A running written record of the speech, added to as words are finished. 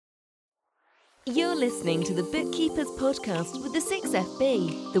You're listening to the Bookkeepers Podcast with the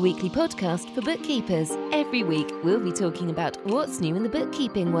 6FB, the weekly podcast for bookkeepers. Every week, we'll be talking about what's new in the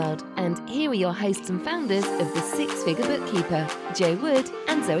bookkeeping world. And here are your hosts and founders of the Six Figure Bookkeeper, Jo Wood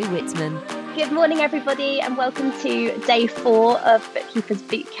and Zoe Whitman. Good morning, everybody, and welcome to day 4 of Bookkeepers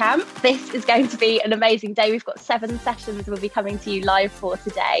Bootcamp. This is going to be an amazing day. We've got 7 sessions we'll be coming to you live for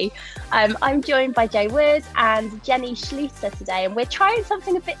today. I'm joined by Jo Wood and Jenny Schlueter today, and we're trying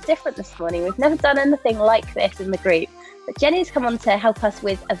something a bit different this morning. We've never done anything like this in the group, but Jenny's come on to help us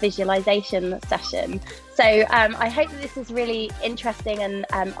with a visualization session. So I hope that this is really interesting and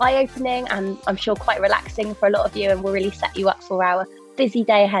eye-opening, and I'm sure quite relaxing for a lot of you, and will really set you up for our busy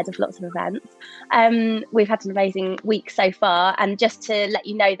day ahead of lots of events. We've had an amazing week so far, and just to let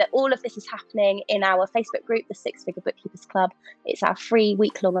you know that all of this is happening in our Facebook group, the Six Figure Bookkeepers Club. It's our free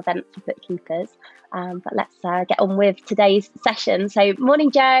week-long event for bookkeepers. But let's get on with today's session. So morning,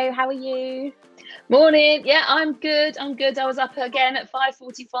 Jo, how are you? Morning. Yeah, I'm good. I was up again at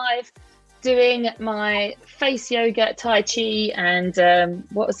 5:45 doing my face yoga, Tai Chi, and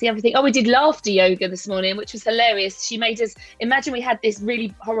what was the other thing? Oh, we did laughter yoga this morning, which was hilarious. She made us imagine we had this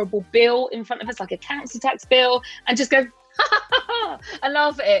really horrible bill in front of us, like a council tax bill, and just go and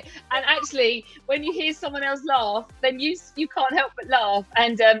laugh at it. And actually, when you hear someone else laugh, then you can't help but laugh.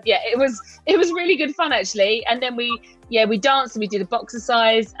 And it was really good fun actually. And then we danced and we did a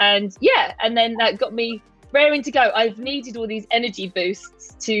boxercise, and then that got me raring to go. I've needed all these energy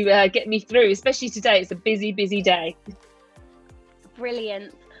boosts to get me through, especially today. It's a busy day.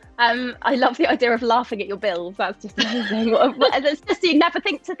 Brilliant. I love the idea of laughing at your bills. That's just amazing. It's just, you never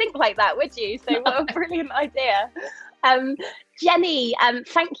think like that, would you? So what a brilliant idea. Jenny,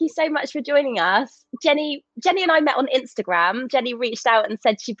 thank you so much for joining us. Jenny and I met on Instagram. Jenny reached out and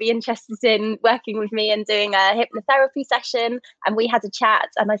said she'd be interested in working with me and doing a hypnotherapy session, and we had a chat,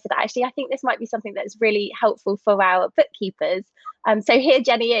 and I said, actually, I think this might be something that's really helpful for our bookkeepers. So here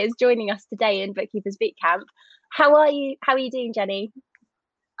Jenny is joining us today in Bookkeepers Bootcamp. How are you doing, Jenny?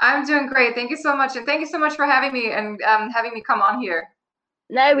 I'm doing great. Thank you so much. And thank you so much for having me and having me come on here.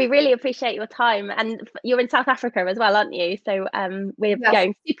 No, we really appreciate your time. And you're in South Africa as well, aren't you? So we're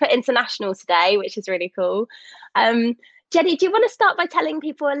going super international today, which is really cool. Jenny, do you want to start by telling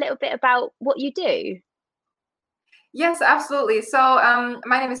people a little bit about what you do? Yes, absolutely. So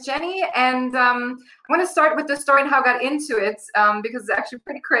my name is Jenny, and I'm going to start with the story and how I got into it, because it's actually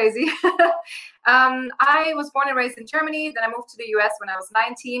pretty crazy. I was born and raised in Germany. Then I moved to the US when I was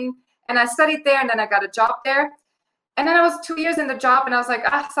 19, and I studied there, and then I got a job there. And then I was 2 years in the job, and I was like,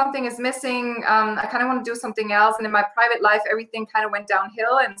 something is missing. I kind of want to do something else. And in my private life, everything kind of went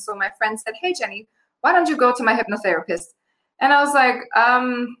downhill. And so my friend said, hey, Jenny, why don't you go to my hypnotherapist? And I was like,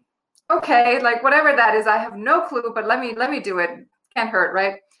 okay, like whatever that is, I have no clue, but let me do it. Can't hurt,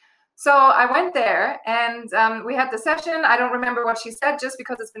 right? So I went there, and we had the session. I don't remember what she said just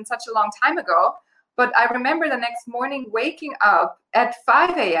because it's been such a long time ago. But I remember the next morning waking up at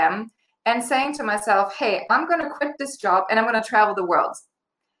 5 a.m., and saying to myself, hey, I'm going to quit this job and I'm going to travel the world.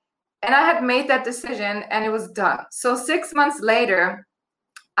 And I had made that decision, and it was done. So 6 months later,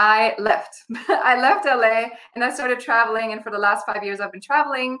 I left. I left LA and I started traveling. And for the last 5 years, I've been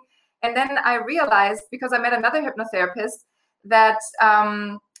traveling. And then I realized, because I met another hypnotherapist, that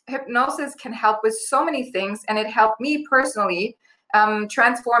hypnosis can help with so many things. And it helped me personally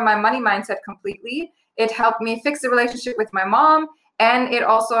transform my money mindset completely. It helped me fix the relationship with my mom. And it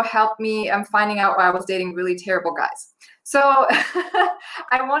also helped me finding out why I was dating really terrible guys. So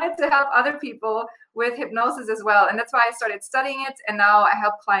I wanted to help other people with hypnosis as well. And that's why I started studying it. And now I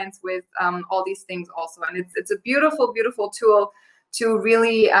help clients with all these things also. And it's a beautiful, beautiful tool to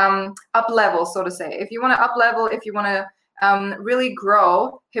really up level, so to say. If you want to up level, if you want to really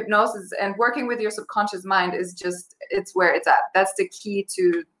grow, hypnosis and working with your subconscious mind is just, it's where it's at. That's the key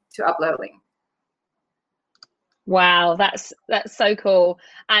to up leveling. Wow, that's so cool.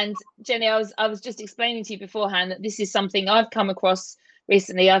 And Jenny, I was just explaining to you beforehand that this is something I've come across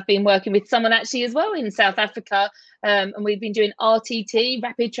recently. I've been working with someone actually as well in South Africa, and we've been doing RTT,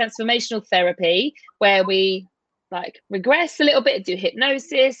 rapid transformational therapy, where we like regress a little bit, do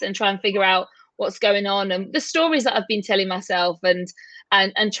hypnosis and try and figure out what's going on and the stories that I've been telling myself, and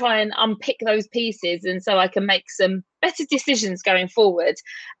try and unpick those pieces, and so I can make some better decisions going forward.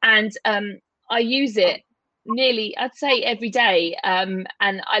 And I use it nearly, I'd say, every day, and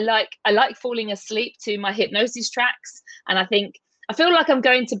I like falling asleep to my hypnosis tracks, and I feel like I'm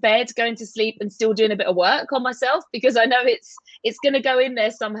going to sleep and still doing a bit of work on myself, because I know it's going to go in there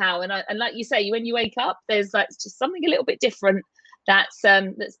somehow. And like you say, when you wake up, there's like just something a little bit different that's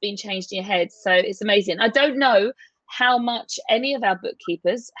been changed in your head. So it's amazing. I don't know how much any of our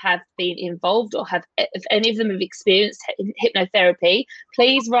bookkeepers have been involved, or if any of them have experienced hypnotherapy,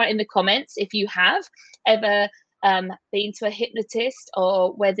 please write in the comments if you have ever been to a hypnotist,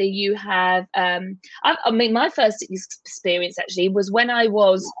 or whether you have. I mean, my first experience actually was when I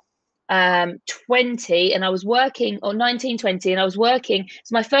was 20 and I was working, or 19, 20, and I was working.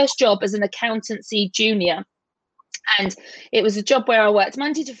 It's my first job as an accountancy junior. And it was a job where I worked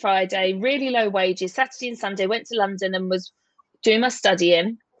Monday to Friday, really low wages, Saturday and Sunday, went to London and was doing my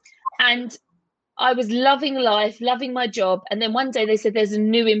studying. And I was loving life, loving my job. And then one day they said, there's a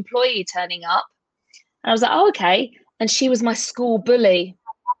new employee turning up. And I was like, oh, okay. And she was my school bully.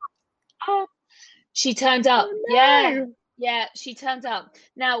 Oh, she turned up. Oh, no. Yeah, she turned up.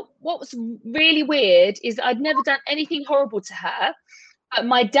 Now, what was really weird is I'd never done anything horrible to her, but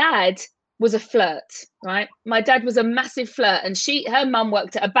my dad was a flirt, right? My dad was a massive flirt, and her mum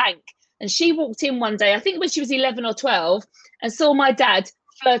worked at a bank, and she walked in one day, I think when she was 11 or 12, and saw my dad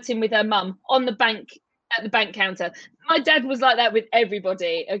flirting with her mum on the bank, at the bank counter. My dad was like that with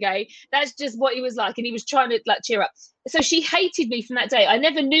everybody, okay? That's just what he was like, and he was trying to like cheer up. So she hated me from that day. I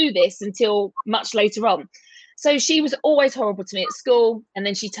never knew this until much later on. So she was always horrible to me at school, and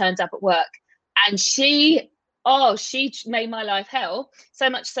then she turned up at work, and she made my life hell. So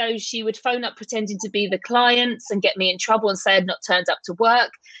much so she would phone up pretending to be the clients and get me in trouble and say I'd not turned up to work.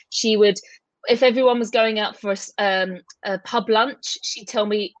 She would, if everyone was going out for a pub lunch, she'd tell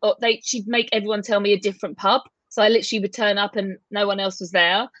me, or she'd make everyone tell me a different pub. So I literally would turn up and no one else was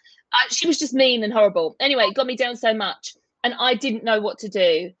there. She was just mean and horrible. Anyway, it got me down so much, and I didn't know what to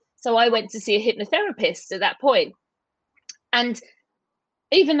do. So I went to see a hypnotherapist at that point. And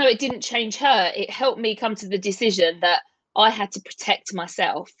even though it didn't change her, it helped me come to the decision that I had to protect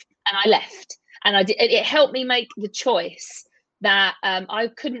myself, and I left. And I did. It helped me make the choice that I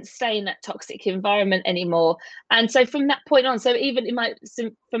couldn't stay in that toxic environment anymore. And so from that point on, so even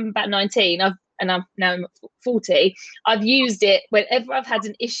from about 19, and I'm now 40, I've used it whenever I've had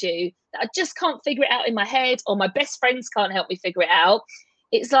an issue that I just can't figure it out in my head, or my best friends can't help me figure it out.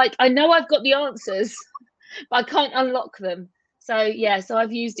 It's like, I know I've got the answers, but I can't unlock them. So yeah, so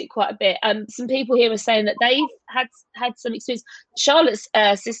I've used it quite a bit. Some people here are saying that they've had some experience. Charlotte's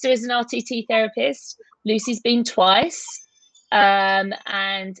sister is an RTT therapist. Lucy's been twice.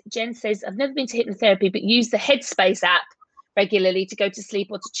 And Jen says, I've never been to hypnotherapy, but use the Headspace app regularly to go to sleep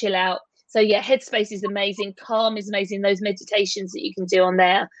or to chill out. So yeah, Headspace is amazing. Calm is amazing. Those meditations that you can do on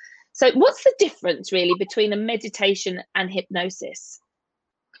there. So what's the difference really between a meditation and hypnosis?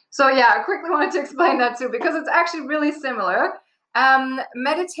 So yeah, I quickly wanted to explain that too, because it's actually really similar.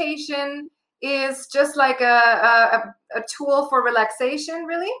 Meditation is just like a tool for relaxation,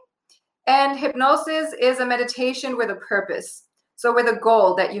 really. And hypnosis is a meditation with a purpose. So with a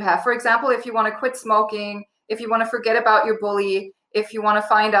goal that you have. For example, if you want to quit smoking, if you want to forget about your bully, if you want to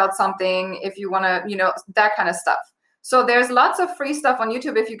find out something, if you want to, that kind of stuff. So there's lots of free stuff on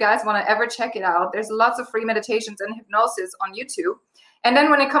YouTube if you guys want to ever check it out. There's lots of free meditations and hypnosis on YouTube. And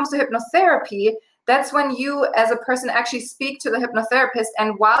then when it comes to hypnotherapy, that's when you as a person actually speak to the hypnotherapist.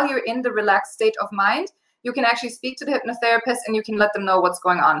 And while you're in the relaxed state of mind, you can actually speak to the hypnotherapist and you can let them know what's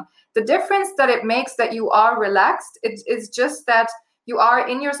going on. The difference that it makes that you are relaxed is just that you are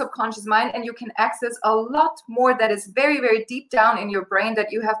in your subconscious mind and you can access a lot more that is very, very deep down in your brain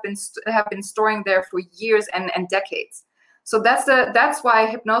that you have been storing there for years and decades. So that's why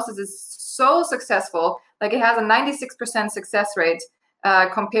hypnosis is so successful. Like, it has a 96% success rate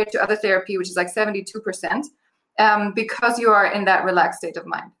compared to other therapy, which is like 72%, because you are in that relaxed state of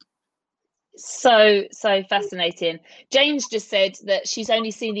mind. So fascinating. Jane's just said that she's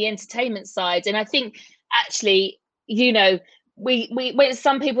only seen the entertainment side, and I think actually, when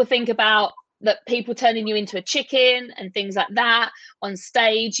some people think about that, people turning you into a chicken and things like that on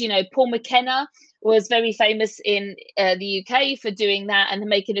stage. Paul McKenna was very famous in the UK for doing that and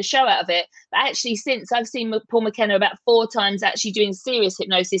making a show out of it. But actually, since I've seen Paul McKenna about 4 times actually doing serious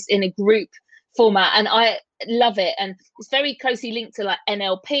hypnosis in a group format, and I love it. And it's very closely linked to like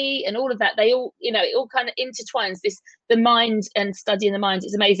NLP and all of that. They all, it all kind of intertwines the mind and studying the mind.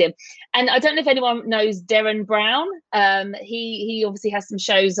 It's amazing. And I don't know if anyone knows Darren Brown. He obviously has some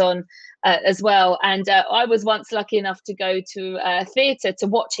shows on as well. And I was once lucky enough to go to a theatre to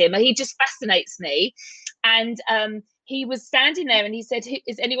watch him. He just fascinates me. And he was standing there and he said,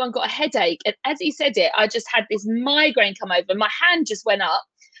 has anyone got a headache? And as he said it, I just had this migraine come over. My hand just went up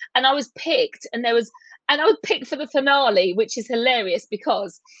and I was picked. And I was picked for the finale, which is hilarious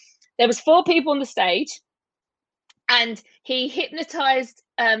because there was 4 people on the stage and he hypnotized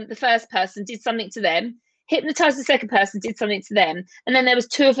the first person, did something to them, hypnotized the second person, did something to them. And then there was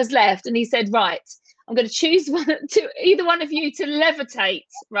 2 of us left. And he said, right, I'm going to choose either one of you to levitate,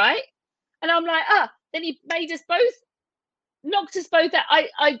 right? And I'm like, then he made us both, knocked us both out.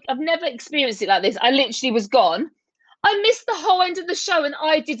 I've never experienced it like this. I literally was gone. I missed the whole end of the show and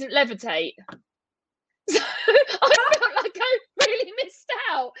I didn't levitate. So I felt like I really missed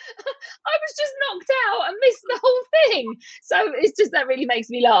out. I was just knocked out and missed the whole thing. So it's just, that really makes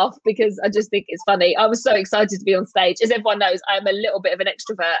me laugh because I just think it's funny. I was so excited to be on stage. As everyone knows, I'm a little bit of an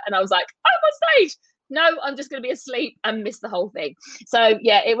extrovert, and I was like, I'm on stage. No, I'm just going to be asleep and miss the whole thing. So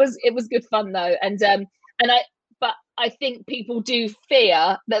yeah, it was good fun though. But I think people do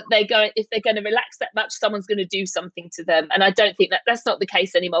fear that if they're going to relax that much, someone's going to do something to them. And I don't think that's not the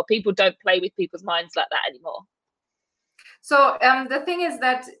case anymore. People don't play with people's minds like that anymore. So the thing is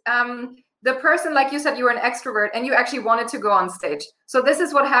that the person, like you said, you were an extrovert and you actually wanted to go on stage. So this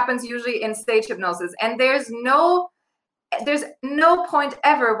is what happens usually in stage hypnosis. And there's no point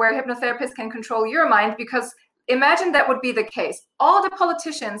ever where hypnotherapists can control your mind, because imagine that would be the case. All the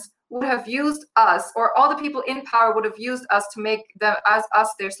politicians would have used us, or all the people in power would have used us to make them us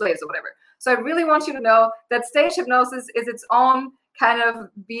their slaves or whatever. So I really want you to know that stage hypnosis is its own kind of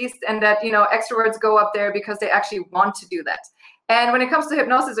beast, and that, you know, extroverts go up there because they actually want to do that. And when it comes to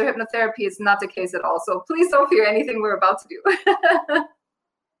hypnosis or hypnotherapy, it's not the case at all. So please don't fear anything we're about to do.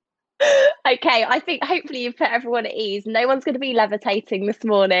 Okay, I think hopefully you've put everyone at ease. No one's going to be levitating this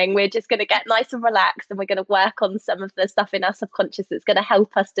morning. We're just going to get nice and relaxed, and we're going to work on some of the stuff in our subconscious that's going to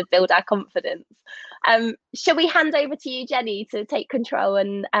help us to build our confidence. Shall we hand over to you, Jenny, to take control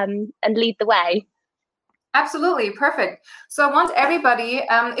and lead the way? Absolutely, perfect. So I want everybody,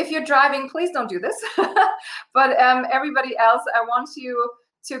 if you're driving, please don't do this. But everybody else, I want you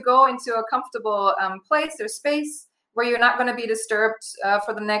to go into a comfortable place or space where you're not going to be disturbed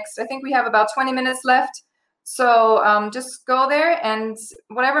for the next, I think we have about 20 minutes left. So just go there, and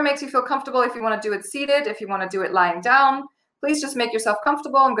whatever makes you feel comfortable. If you want to do it seated, if you want to do it lying down, please just make yourself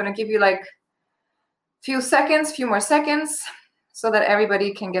comfortable. I'm going to give you like few more seconds so that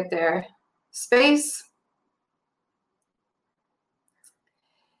everybody can get their space.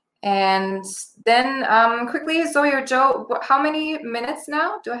 And then quickly, Zoe or Joe, how many minutes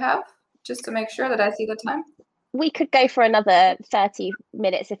now do I have? Just to make sure that I see the time. We could go for another 30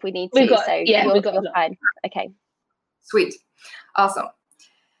 minutes if we need to. We've got time. Okay. Sweet. Awesome.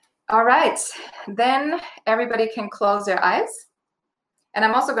 All right. Then everybody can close their eyes. And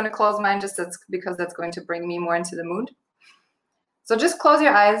I'm also going to close mine just because that's going to bring me more into the mood. So just close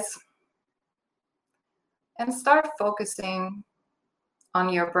your eyes and start focusing on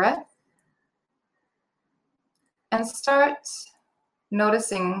your breath. And start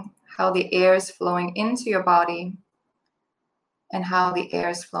noticing how the air is flowing into your body and how the air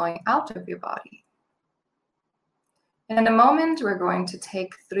is flowing out of your body. And in a moment, we're going to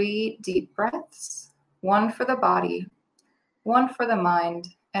take 3 deep breaths, 1 for the body, 1 for the mind,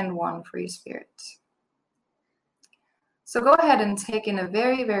 and 1 for your spirit. So go ahead and take in a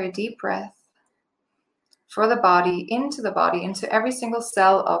very, very deep breath for the body, into every single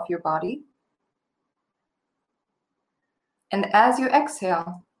cell of your body. And as you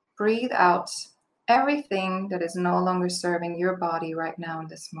exhale, breathe out everything that is no longer serving your body right now in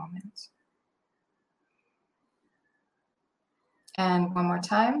this moment. And one more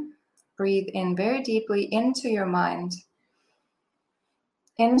time, breathe in very deeply into your mind,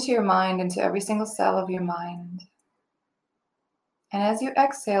 into every single cell of your mind. And as you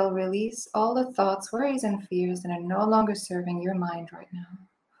exhale, release all the thoughts, worries, and fears that are no longer serving your mind right now.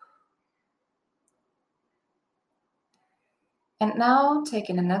 And now take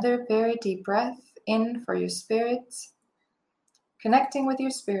in another very deep breath in for your spirit, connecting with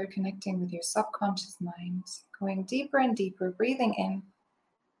your spirit, connecting with your subconscious mind, going deeper and deeper, breathing in.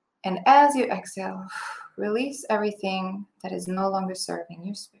 And as you exhale, release everything that is no longer serving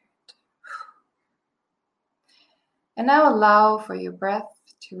your spirit. And now allow for your breath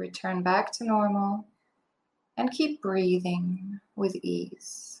to return back to normal, and keep breathing with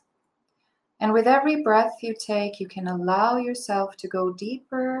ease. And with every breath you take, you can allow yourself to go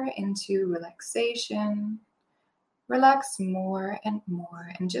deeper into relaxation. Relax more and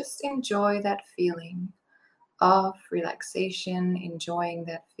more, and just enjoy that feeling of relaxation, enjoying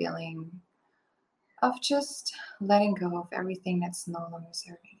that feeling of just letting go of everything that's no longer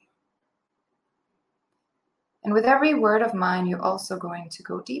serving you. And with every word of mine, you're also going to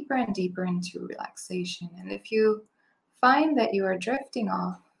go deeper and deeper into relaxation. And if you find that you are drifting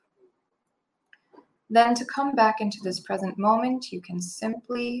off, then to come back into this present moment, you can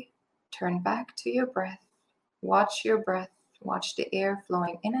simply turn back to your breath. Watch your breath, watch the air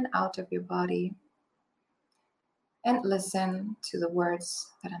flowing in and out of your body, and listen to the words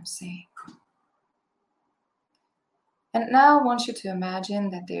that I'm saying. And now I want you to imagine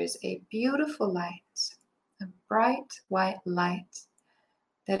that there's a beautiful light, a bright white light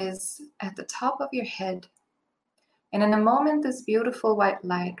that is at the top of your head. And in a moment, this beautiful white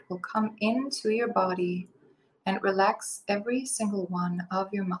light will come into your body and relax every single one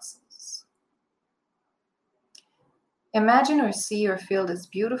of your muscles. Imagine or see or feel this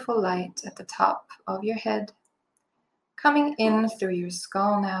beautiful light at the top of your head, coming in through your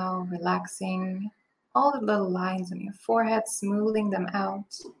skull now, relaxing all the little lines on your forehead, smoothing them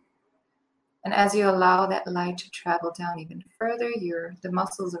out. And as you allow that light to travel down even further, the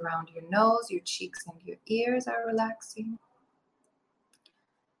muscles around your nose, your cheeks, and your ears are relaxing.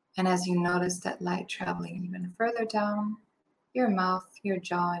 And as you notice that light traveling even further down, your mouth, your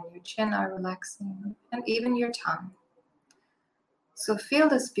jaw, and your chin are relaxing, and even your tongue. So feel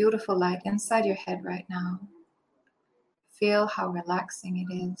this beautiful light inside your head right now. Feel how relaxing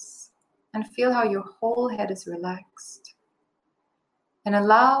it is, and feel how your whole head is relaxed. And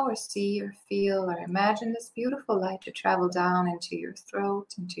allow or see or feel or imagine this beautiful light to travel down into your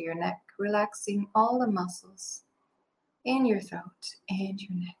throat, into your neck, relaxing all the muscles in your throat and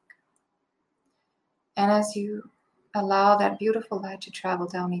your neck. And as you allow that beautiful light to travel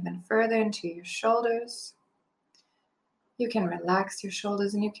down even further into your shoulders, you can relax your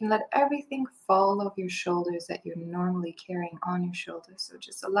shoulders and you can let everything fall off your shoulders that you're normally carrying on your shoulders. So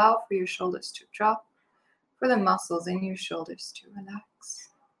just allow for your shoulders to drop, for the muscles in your shoulders to relax.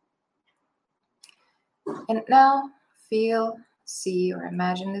 And now feel, see, or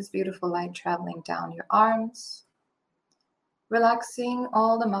imagine this beautiful light traveling down your arms, relaxing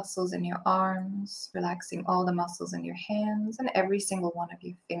all the muscles in your arms, relaxing all the muscles in your hands and every single one of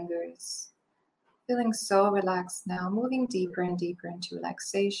your fingers. Feeling so relaxed now, moving deeper and deeper into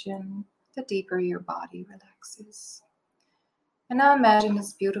relaxation, the deeper your body relaxes. And now imagine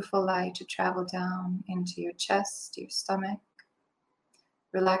this beautiful light to travel down into your chest, your stomach,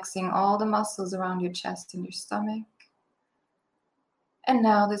 relaxing all the muscles around your chest and your stomach. And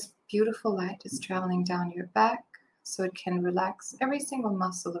now this beautiful light is traveling down your back, so it can relax every single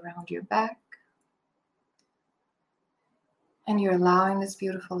muscle around your back. And you're allowing this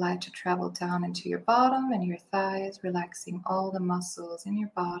beautiful light to travel down into your bottom and your thighs, relaxing all the muscles in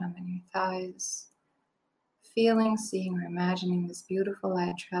your bottom and your thighs. Feeling, seeing, or imagining this beautiful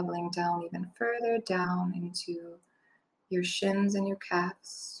light traveling down even further down into your shins and your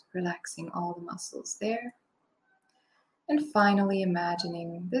calves, relaxing all the muscles there. And finally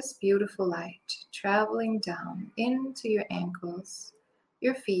imagining this beautiful light traveling down into your ankles,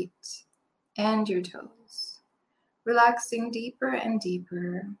 your feet, and your toes. Relaxing deeper and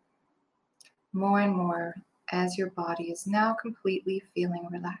deeper, more and more, as your body is now completely feeling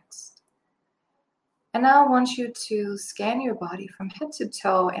relaxed. And now I want you to scan your body from head to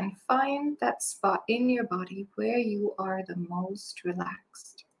toe and find that spot in your body where you are the most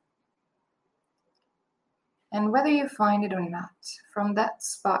relaxed. And whether you find it or not, from that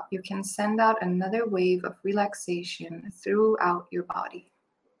spot you can send out another wave of relaxation throughout your body,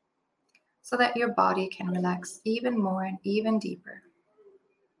 so that your body can relax even more and even deeper.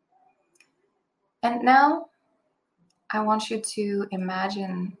 And now I want you to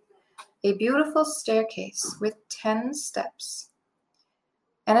imagine a beautiful staircase with 10 steps.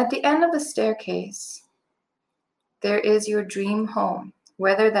 And at the end of the staircase, there is your dream home,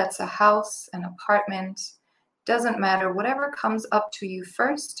 whether that's a house, an apartment, doesn't matter. Whatever comes up to you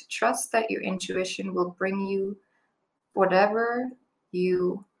first, trust that your intuition will bring you whatever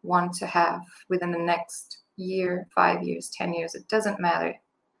you want to have within the next year, 5 years, 10 years. It doesn't matter.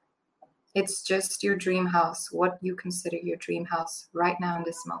 It's just your dream house, what you consider your dream house right now in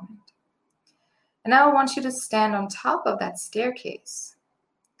this moment. And now I want you to stand on top of that staircase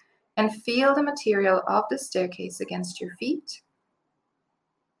and feel the material of the staircase against your feet.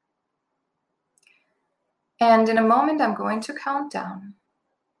 And in a moment, I'm going to count down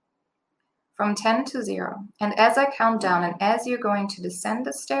from 10 to 0. And as I count down and as you're going to descend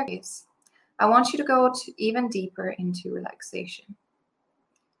the staircase, I want you to go even deeper into relaxation.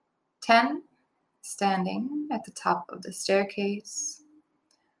 10, standing at the top of the staircase.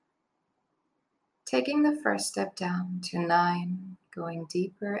 Taking the first step down to 9, going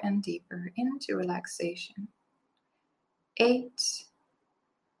deeper and deeper into relaxation. 8,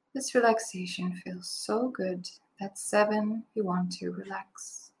 this relaxation feels so good that 7, you want to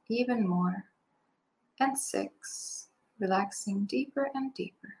relax even more. And 6, relaxing deeper and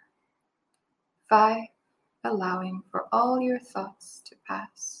deeper. 5, allowing for all your thoughts to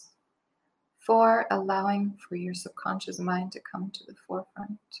pass. 4, allowing for your subconscious mind to come to the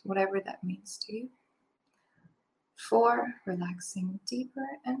forefront, whatever that means to you. 4, relaxing deeper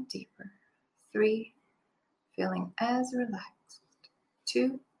and deeper. 3, feeling as relaxed.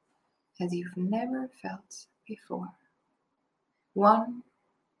 2, as you've never felt before. 1,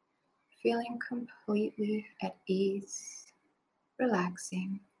 feeling completely at ease,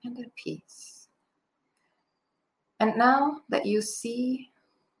 relaxing, and at peace. And now that you see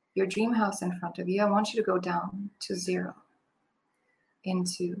your dream house in front of you, I want you to go down to 0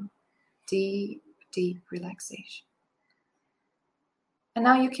 into deep, deep relaxation. And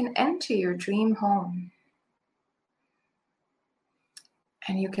now you can enter your dream home.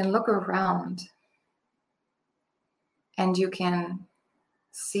 And you can look around and you can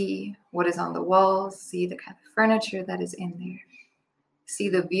see what is on the walls, see the kind of furniture that is in there, see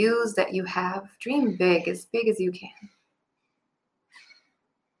the views that you have. Dream big as you can.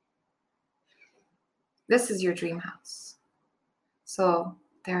 This is your dream house. So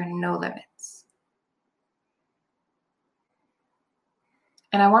there are no limits.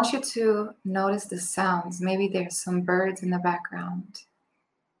 And I want you to notice the sounds. Maybe there's some birds in the background.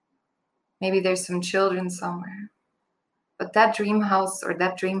 Maybe there's some children somewhere. But that dream house or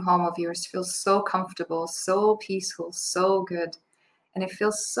that dream home of yours feels so comfortable, so peaceful, so good. And it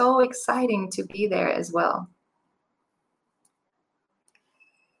feels so exciting to be there as well.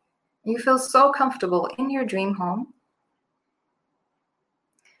 You feel so comfortable in your dream home.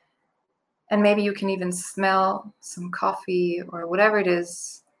 And maybe you can even smell some coffee or whatever it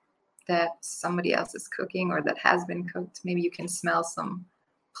is that somebody else is cooking or that has been cooked. Maybe you can smell some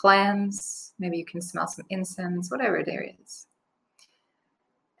plants. Maybe you can smell some incense, whatever there is.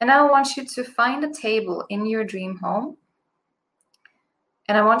 And now I want you to find a table in your dream home.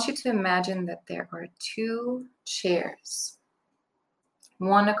 And I want you to imagine that there are 2 chairs.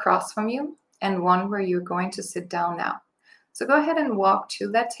 One across from you and one where you're going to sit down now. So go ahead and walk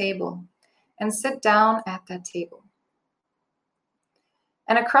to that table and sit down at that table.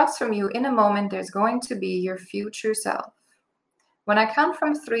 And across from you, in a moment, there's going to be your future self. When I count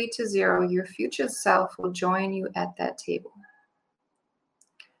from 3 to 0, your future self will join you at that table.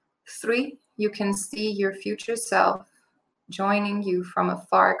 3, you can see your future self joining you from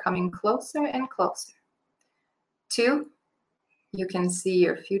afar, coming closer and closer. 2, you can see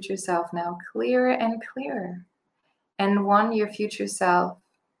your future self now clearer and clearer. And 1, your future self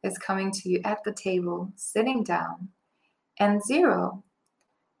is coming to you at the table, sitting down. And 0,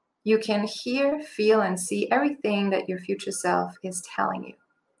 you can hear, feel, and see everything that your future self is telling you.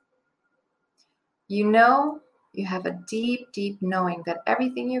 You know, you have a deep, deep knowing that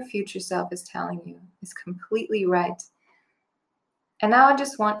everything your future self is telling you is completely right. And now I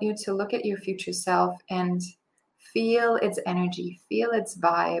just want you to look at your future self and feel its energy, feel its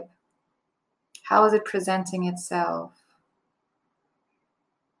vibe. How is it presenting itself?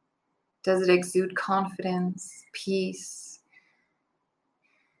 Does it exude confidence, peace?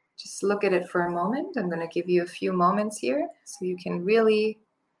 Just look at it for a moment. I'm going to give you a few moments here so you can really,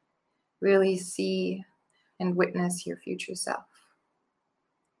 really see and witness your future self.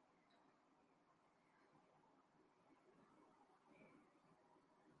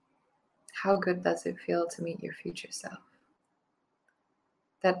 How good does it feel to meet your future self?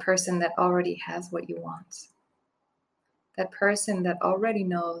 That person that already has what you want. That person that already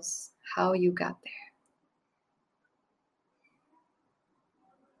knows how you got there.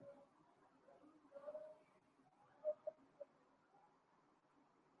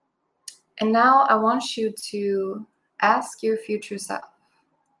 And now I want you to ask your future self,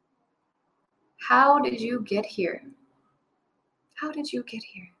 how did you get here? How did you get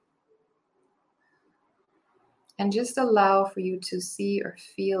here? And just allow for you to see or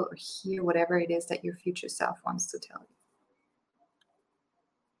feel or hear whatever it is that your future self wants to tell you.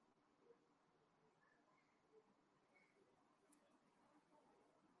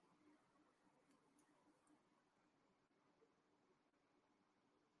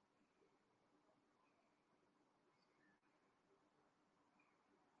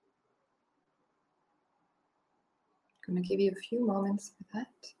 I'm going to give you a few moments for that.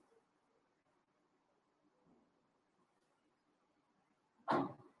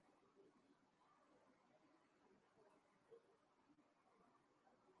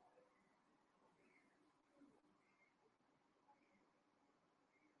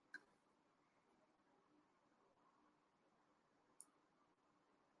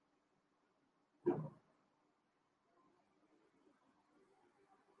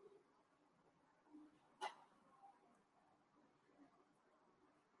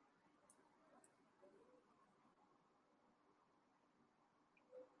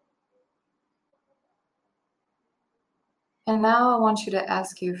 And now I want you to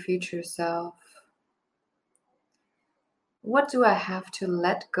ask your future self, What do I have to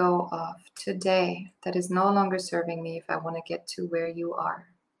let go of today that is no longer serving me if I want to get to where you are?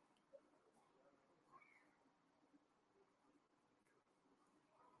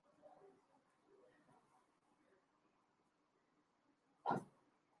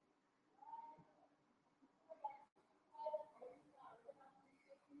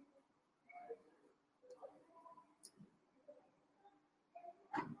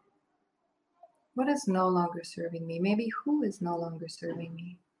 What is no longer serving me? Maybe who is no longer serving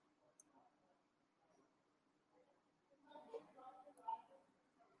me?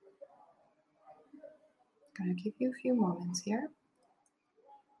 Gonna give you a few moments here.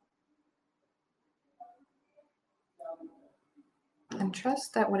 And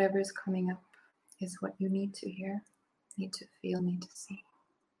trust that whatever is coming up is what you need to hear, need to feel, need to see.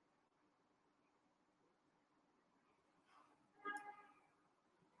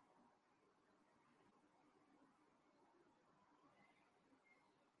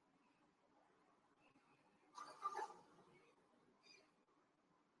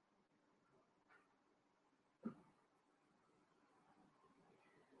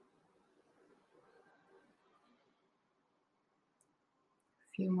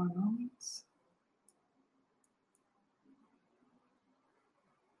 A few more moments.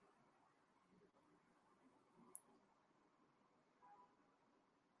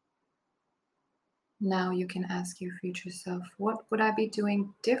 Now you can ask your future self, what would I be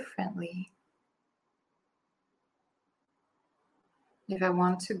doing differently if I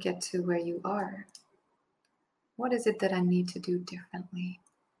want to get to where you are? What is it that I need to do differently?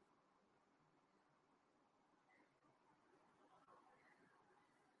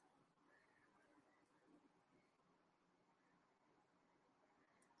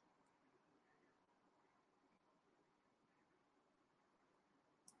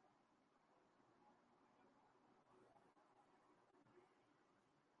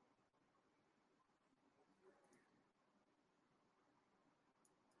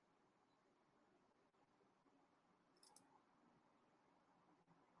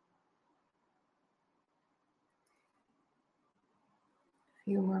 A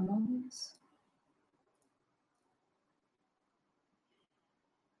few more moments.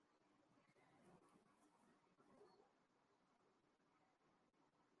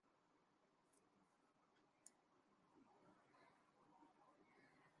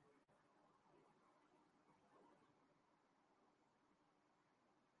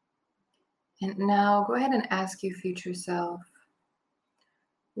 And now go ahead and ask your future self,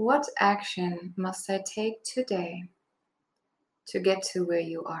 what action must I take today to get to where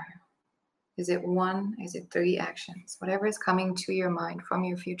you are? Is it one? Is it 3 actions? Whatever is coming to your mind from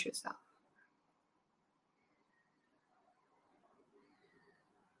your future self.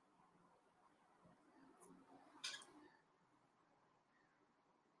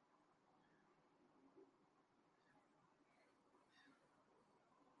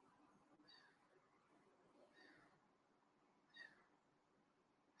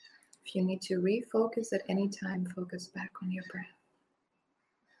 If you need to refocus at any time, focus back on your breath.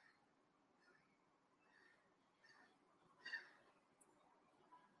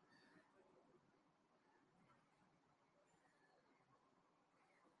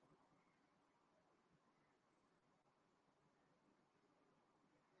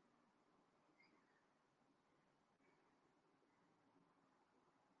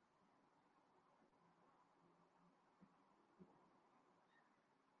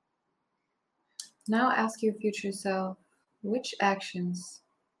 Now ask your future self, which actions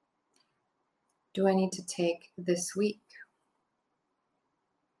do I need to take this week?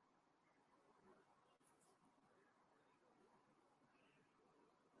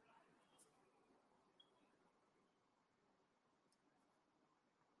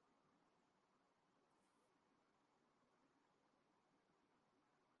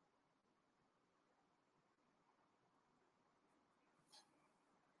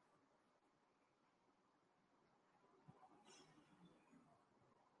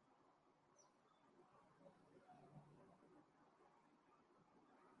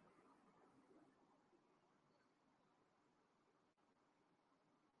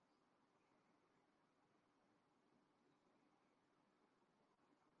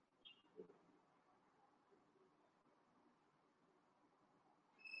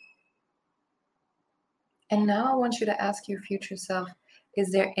 And now I want you to ask your future self, is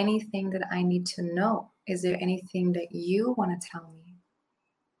there anything that I need to know? Is there anything that you want to tell me?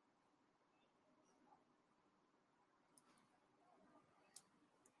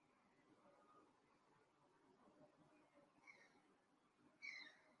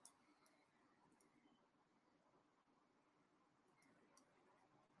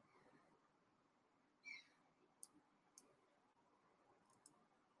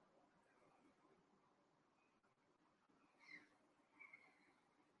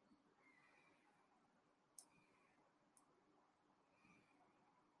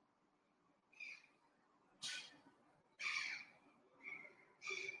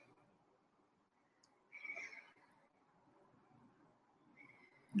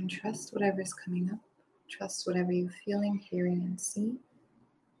 And trust whatever is coming up. Trust whatever you're feeling, hearing, and seeing.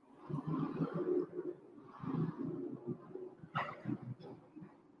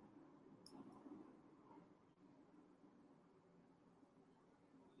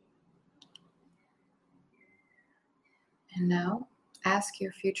 And now, ask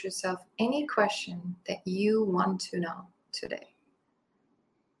your future self any question that you want to know today.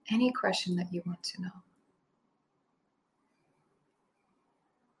 Any question that you want to know.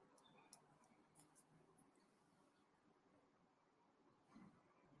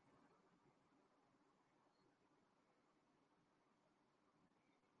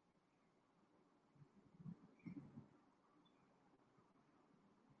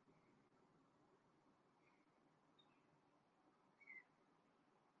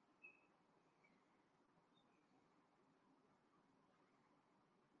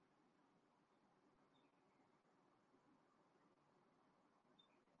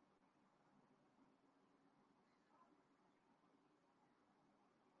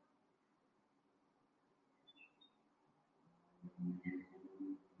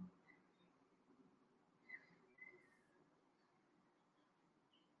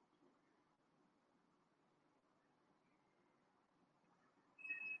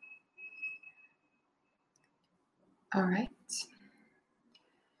 All right.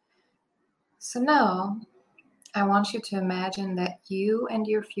 So now I want you to imagine that you and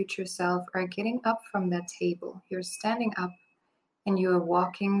your future self are getting up from that table. You're standing up and you are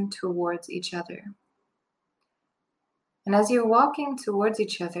walking towards each other. And as you're walking towards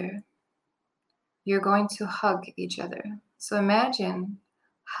each other, you're going to hug each other. So imagine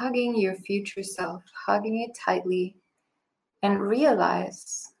hugging your future self, hugging it tightly, and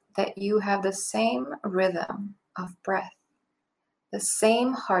realize that you have the same rhythm of breath, the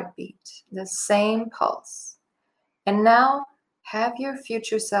same heartbeat, the same pulse. And now have your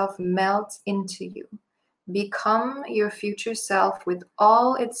future self melt into you. Become your future self with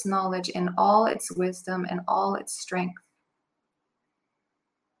all its knowledge and all its wisdom and all its strength.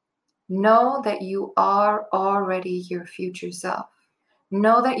 Know that you are already your future self.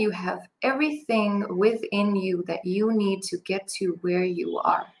 Know that you have everything within you that you need to get to where you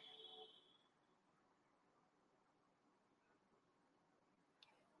are.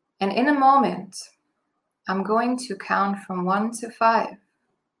 And in a moment, I'm going to count from 1 to 5.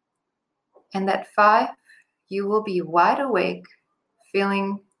 And at 5, you will be wide awake,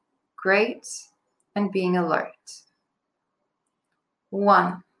 feeling great, and being alert.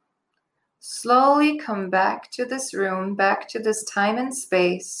 1. Slowly come back to this room, back to this time and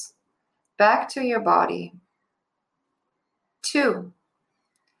space, back to your body. 2.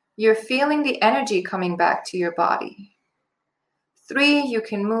 You're feeling the energy coming back to your body. 3. You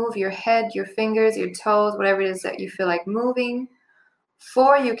can move your head, your fingers, your toes, whatever it is that you feel like moving.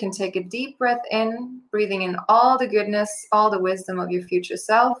 4. You can take a deep breath in, breathing in all the goodness, all the wisdom of your future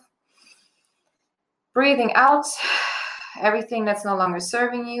self. Breathing out everything that's no longer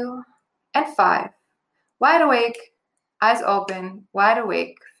serving you. And 5. Wide awake, eyes open, wide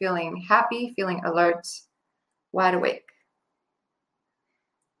awake, feeling happy, feeling alert, wide awake.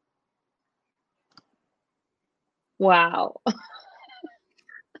 Wow.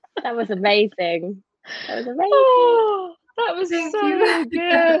 That was amazing. That was amazing. Oh, that was Thank so you.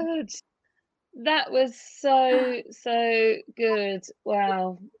 good. That was so good.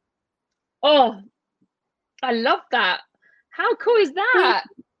 Wow. Oh, I love that. How cool is that?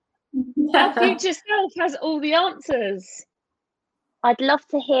 Our future self has all the answers. I'd love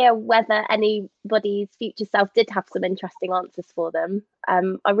to hear whether anybody's future self did have some interesting answers for them.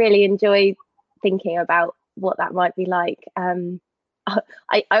 I really enjoy thinking about what that might be like.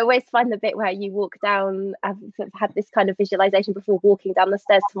 I always find the bit where you walk down, I've had this kind of visualization before, walking down the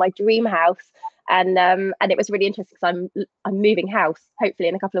stairs to my dream house, and it was really interesting because I'm moving house hopefully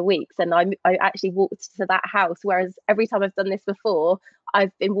in a couple of weeks, and I actually walked to that house, whereas every time I've done this before,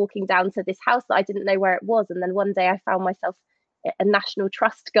 I've been walking down to this house that I didn't know where it was, and then one day I found myself at a National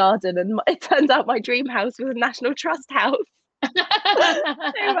Trust garden, and it turns out my dream house was a National Trust house. It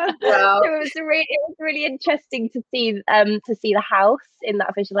was really interesting to see the house in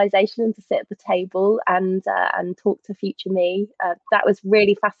that visualization, and to sit at the table and talk to future me. That was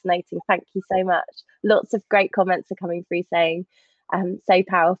really fascinating. Thank you so much. Lots of great comments are coming through saying so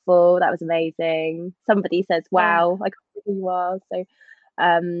powerful, that was amazing. Somebody says wow, I can't believe who you are. So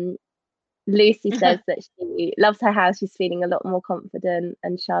Lucy says that she loves her house, she's feeling a lot more confident,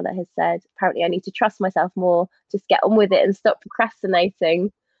 and Charlotte has said, apparently I need to trust myself more, just get on with it and stop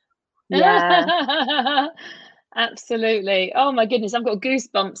procrastinating. Yeah. Absolutely. Oh my goodness, I've got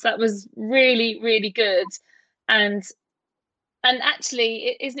goosebumps. That was really, really good. And And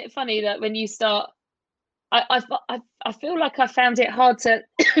actually, isn't it funny that when you start, I feel like I found it hard to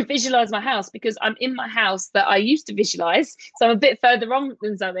visualize my house, because I'm in my house that I used to visualize. So I'm a bit further on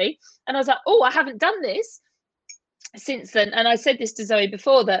than Zoe. And I was like, oh, I haven't done this since then. And I said this to Zoe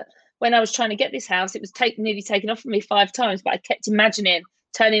before, that when I was trying to get this house, it was nearly taken off from me 5 times, but I kept imagining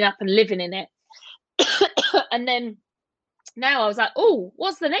turning up and living in it. And then now I was like, oh,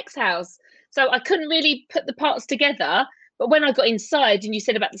 what's the next house? So I couldn't really put the parts together. But when I got inside, and you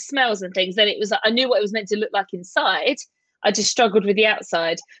said about the smells and things, then it was like I knew what it was meant to look like inside. I just struggled with the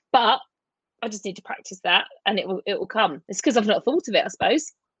outside. But I just need to practice that, and it will come. It's because I've not thought of it, I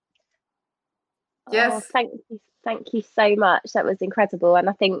suppose. Yes. Oh, thank you so much. That was incredible, and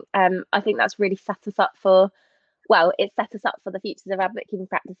I think that's really set us up for. Well, it set us up for the futures of our bookkeeping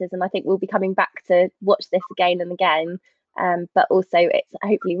practices, and I think we'll be coming back to watch this again and again. But also, it's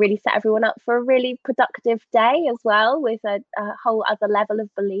hopefully really set everyone up for a really productive day as well, with a whole other level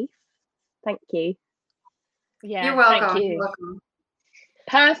of belief. Thank you. Yeah, you're welcome. Thank you. You're welcome.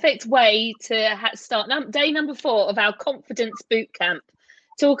 Perfect way to start day number 4 of our confidence boot camp.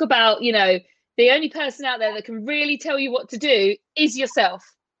 Talk about, the only person out there that can really tell you what to do is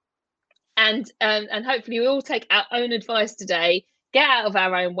yourself. And hopefully we all take our own advice today, get out of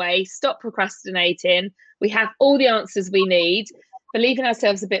our own way, stop procrastinating. We have all the answers we need, believe in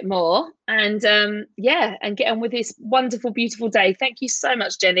ourselves a bit more, and and get on with this wonderful, beautiful day. Thank you so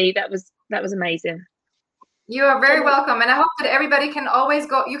much, Jenny. That was amazing. You are very welcome, and I hope that everybody can always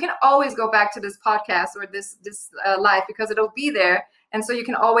go. You can always go back to this podcast or this live, because it'll be there, and so you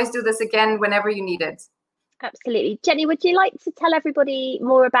can always do this again whenever you need it. Absolutely. Jenny, would you like to tell everybody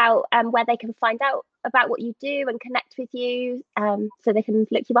more about where they can find out about what you do and connect with you, so they can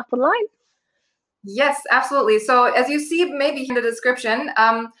look you up online? Yes, absolutely. So as you see maybe in the description,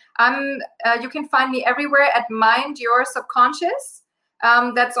 you can find me everywhere at Mind Your Subconscious.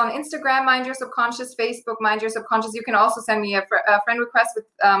 That's on Instagram, Mind Your Subconscious, Facebook, Mind Your Subconscious. You can also send me a friend request with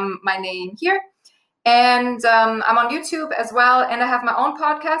my name here. And I'm on YouTube as well. And I have my own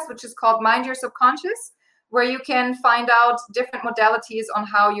podcast, which is called Mind Your Subconscious, where you can find out different modalities on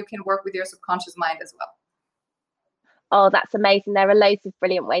how you can work with your subconscious mind as well. Oh, that's amazing. There are loads of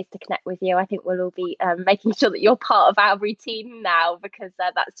brilliant ways to connect with you. I think we'll all be making sure that you're part of our routine now, because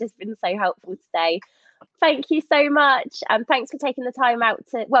that's just been so helpful today. Thank you so much. Thanks for taking the time out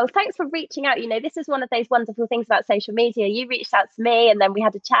thanks for reaching out. This is one of those wonderful things about social media. You reached out to me, and then we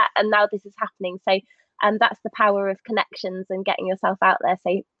had a chat, and now this is happening. So that's the power of connections and getting yourself out there.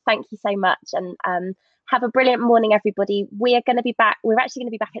 So thank you so much. And have a brilliant morning, everybody. We're actually going to be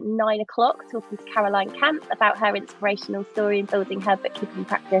back at 9 o'clock talking to Caroline Camp about her inspirational story in building her bookkeeping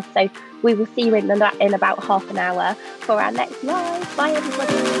practice. So we will see you in about half an hour for our next live. Bye,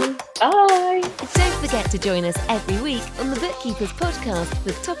 everybody. Bye. Don't forget to join us every week on the Bookkeepers Podcast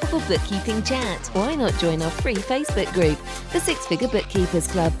for topical bookkeeping chat. Why not join our free Facebook group, the 6 Figure Bookkeepers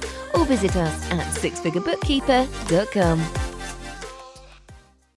Club, or visit us at sixfigurebookkeeper.com.